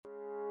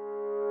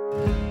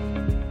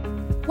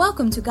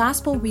Welcome to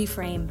Gospel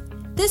Reframe.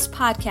 This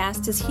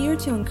podcast is here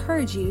to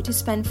encourage you to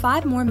spend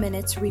 5 more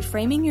minutes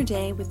reframing your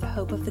day with the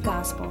hope of the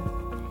gospel.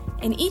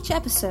 In each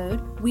episode,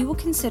 we will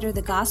consider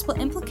the gospel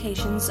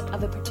implications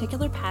of a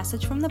particular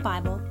passage from the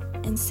Bible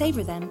and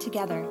savor them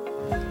together.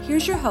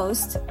 Here's your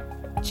host,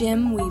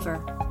 Jim Weaver.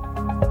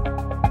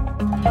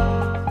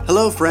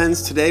 Hello,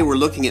 friends. Today we're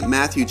looking at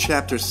Matthew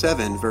chapter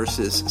 7,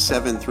 verses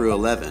 7 through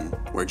 11,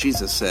 where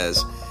Jesus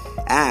says,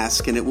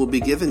 "Ask, and it will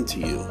be given to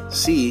you.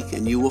 Seek,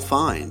 and you will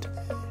find.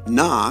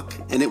 Knock,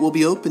 and it will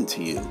be opened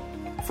to you.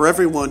 For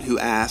everyone who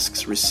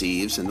asks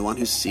receives, and the one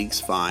who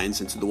seeks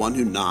finds, and to the one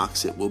who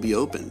knocks it will be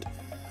opened.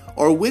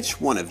 Or which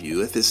one of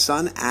you, if his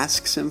son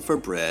asks him for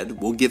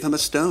bread, will give him a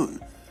stone?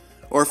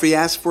 Or if he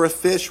asks for a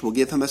fish, will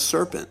give him a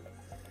serpent?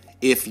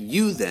 If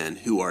you then,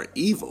 who are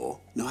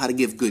evil, know how to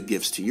give good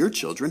gifts to your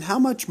children, how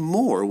much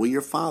more will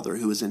your Father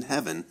who is in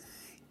heaven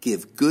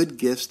give good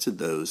gifts to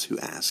those who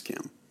ask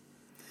him?"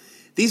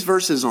 These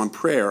verses on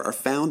prayer are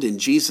found in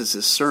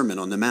Jesus' Sermon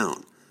on the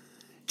Mount.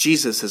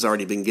 Jesus has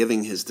already been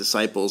giving his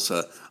disciples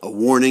a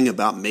warning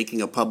about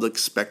making a public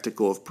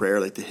spectacle of prayer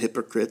like the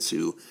hypocrites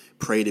who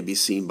pray to be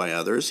seen by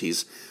others.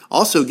 He's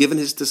also given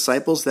his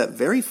disciples that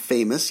very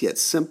famous yet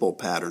simple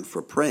pattern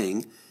for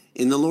praying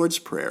in the Lord's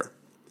Prayer.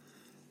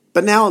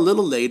 But now, a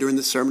little later in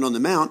the Sermon on the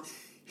Mount,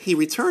 he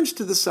returns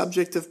to the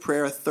subject of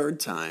prayer a third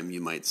time,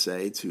 you might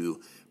say, to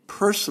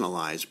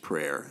personalize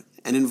prayer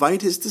and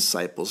invite his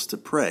disciples to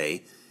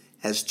pray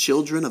as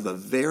children of a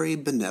very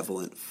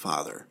benevolent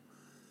Father.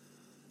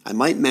 I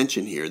might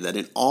mention here that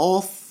in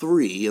all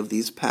 3 of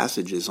these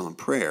passages on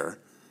prayer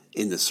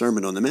in the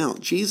Sermon on the Mount,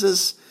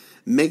 Jesus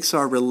makes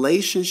our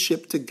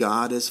relationship to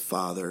God as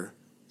Father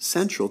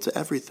central to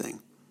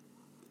everything.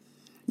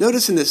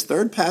 Notice in this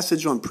third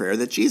passage on prayer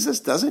that Jesus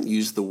doesn't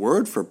use the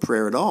word for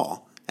prayer at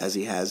all, as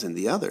he has in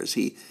the others.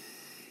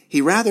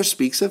 He rather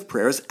speaks of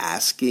prayer as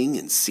asking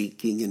and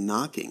seeking and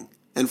knocking.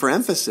 And for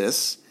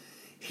emphasis,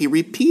 he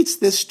repeats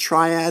this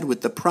triad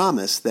with the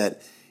promise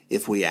that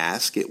if we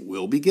ask, it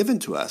will be given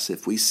to us.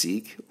 If we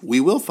seek,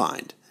 we will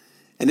find.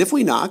 And if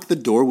we knock, the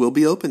door will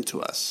be opened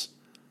to us.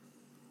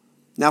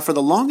 Now, for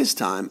the longest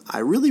time, I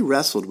really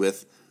wrestled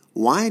with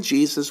why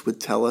Jesus would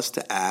tell us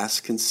to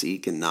ask and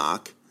seek and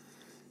knock.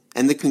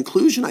 And the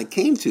conclusion I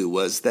came to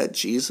was that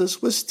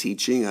Jesus was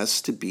teaching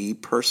us to be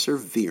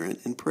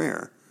perseverant in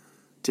prayer,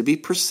 to be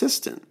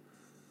persistent.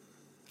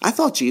 I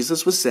thought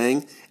Jesus was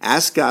saying,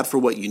 ask God for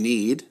what you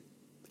need,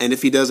 and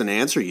if he doesn't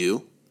answer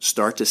you,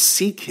 start to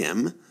seek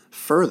him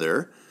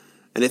further,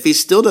 and if he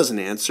still doesn't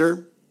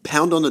answer,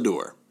 pound on the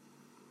door.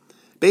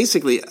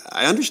 Basically,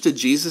 I understood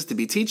Jesus to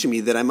be teaching me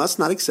that I must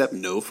not accept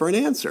no for an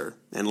answer,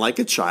 and like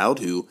a child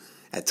who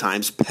at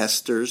times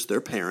pesters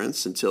their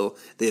parents until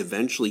they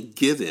eventually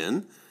give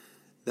in,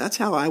 that's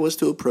how I was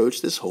to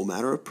approach this whole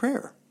matter of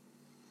prayer.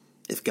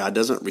 If God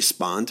doesn't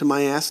respond to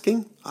my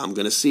asking, I'm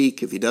going to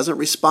seek. If he doesn't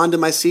respond to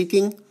my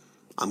seeking,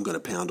 I'm going to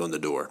pound on the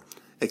door,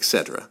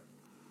 etc.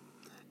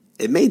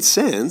 It made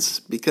sense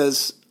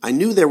because I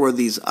knew there were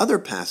these other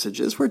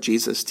passages where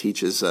Jesus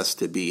teaches us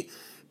to be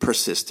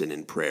persistent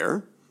in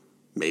prayer,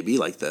 maybe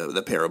like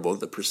the parable of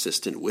the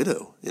persistent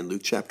widow in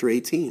Luke chapter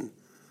 18.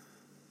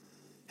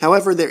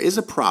 However, there is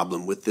a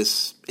problem with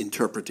this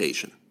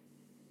interpretation.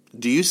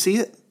 Do you see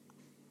it?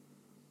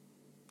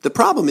 The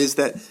problem is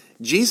that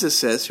Jesus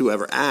says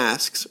whoever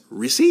asks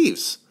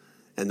receives,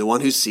 and the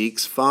one who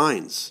seeks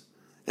finds,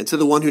 and to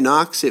the one who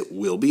knocks it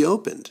will be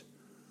opened.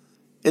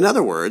 In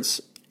other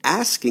words,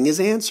 asking is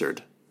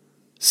answered.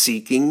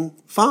 Seeking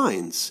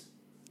finds.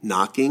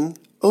 Knocking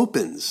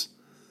opens.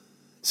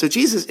 So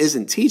Jesus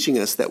isn't teaching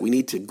us that we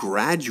need to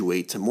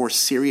graduate to more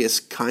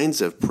serious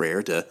kinds of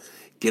prayer to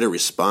get a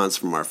response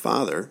from our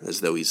Father,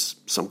 as though he's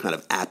some kind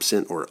of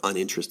absent or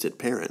uninterested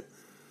parent.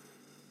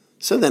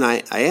 So then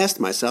I asked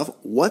myself,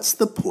 what's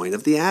the point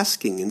of the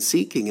asking and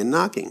seeking and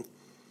knocking?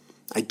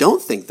 I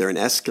don't think they're an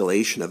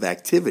escalation of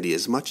activity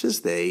as much as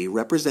they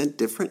represent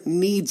different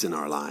needs in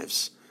our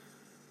lives.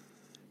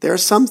 There are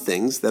some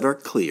things that are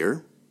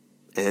clear,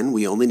 and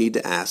we only need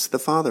to ask the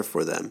Father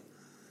for them.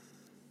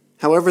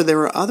 However,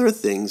 there are other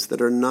things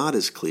that are not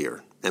as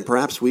clear, and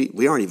perhaps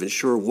we aren't even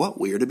sure what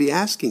we are to be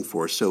asking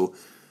for, so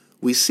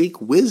we seek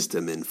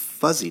wisdom in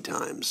fuzzy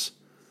times.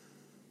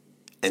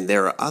 And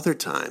there are other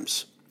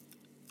times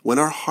when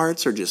our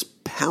hearts are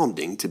just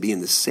pounding to be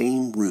in the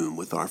same room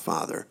with our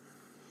Father,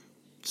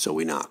 so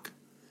we knock.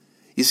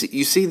 You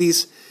see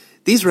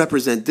these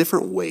represent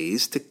different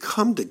ways to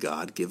come to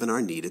God given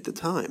our need at the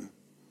time.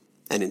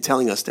 And in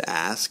telling us to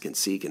ask and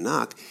seek and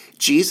knock,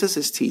 Jesus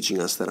is teaching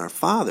us that our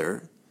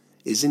Father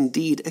is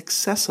indeed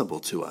accessible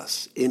to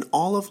us in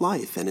all of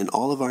life and in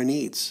all of our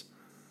needs.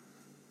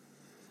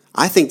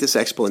 I think this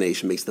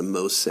explanation makes the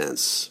most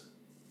sense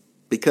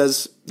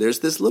because there's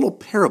this little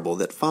parable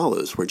that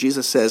follows where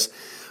Jesus says,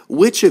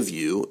 which of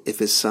you, if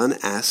his son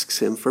asks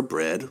him for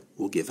bread,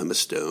 will give him a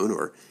stone,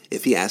 or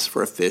if he asks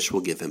for a fish,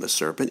 will give him a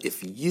serpent?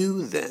 If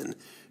you then,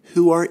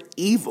 who are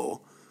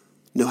evil,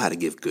 know how to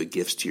give good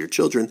gifts to your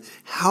children,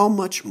 how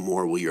much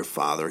more will your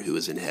Father who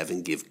is in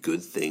heaven give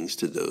good things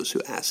to those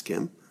who ask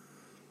him?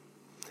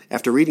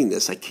 After reading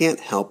this, I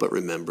can't help but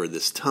remember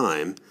this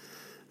time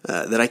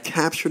that I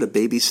captured a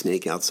baby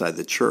snake outside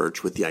the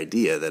church with the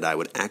idea that I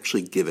would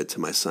actually give it to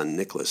my son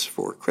Nicholas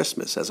for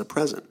Christmas as a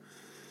present.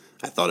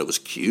 I thought it was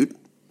cute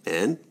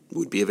and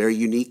would be a very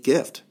unique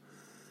gift.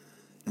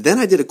 Then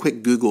I did a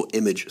quick Google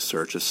image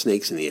search of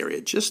snakes in the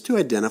area just to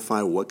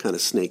identify what kind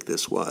of snake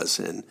this was,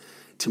 and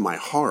to my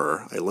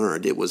horror, I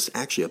learned it was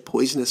actually a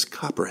poisonous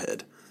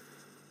copperhead.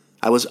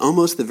 I was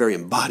almost the very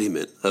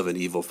embodiment of an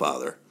evil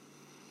father.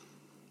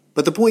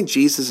 But the point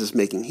Jesus is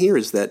making here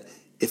is that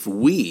if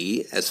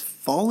we, as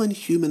fallen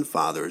human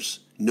fathers,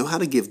 know how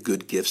to give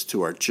good gifts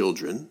to our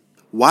children,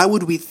 why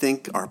would we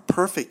think our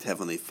perfect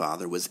Heavenly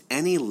Father was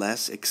any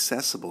less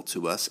accessible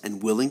to us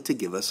and willing to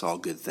give us all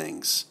good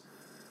things?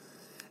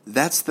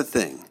 That's the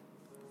thing.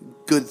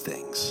 Good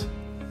things.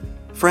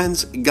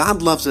 Friends,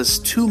 God loves us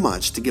too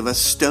much to give us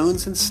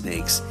stones and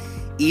snakes,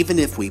 even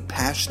if we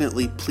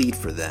passionately plead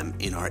for them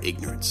in our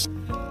ignorance.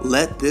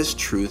 Let this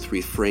truth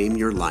reframe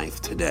your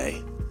life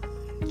today.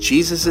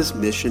 Jesus'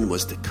 mission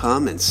was to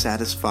come and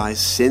satisfy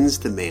sin's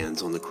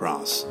demands on the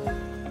cross,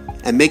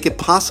 and make it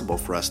possible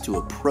for us to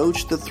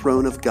approach the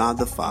throne of God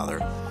the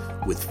Father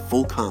with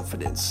full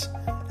confidence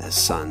as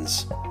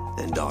sons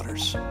and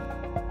daughters.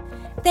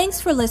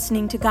 Thanks for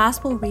listening to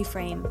Gospel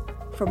Reframe.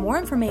 For more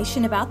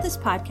information about this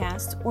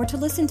podcast or to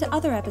listen to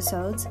other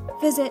episodes,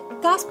 visit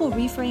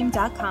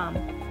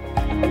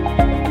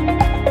gospelreframe.com.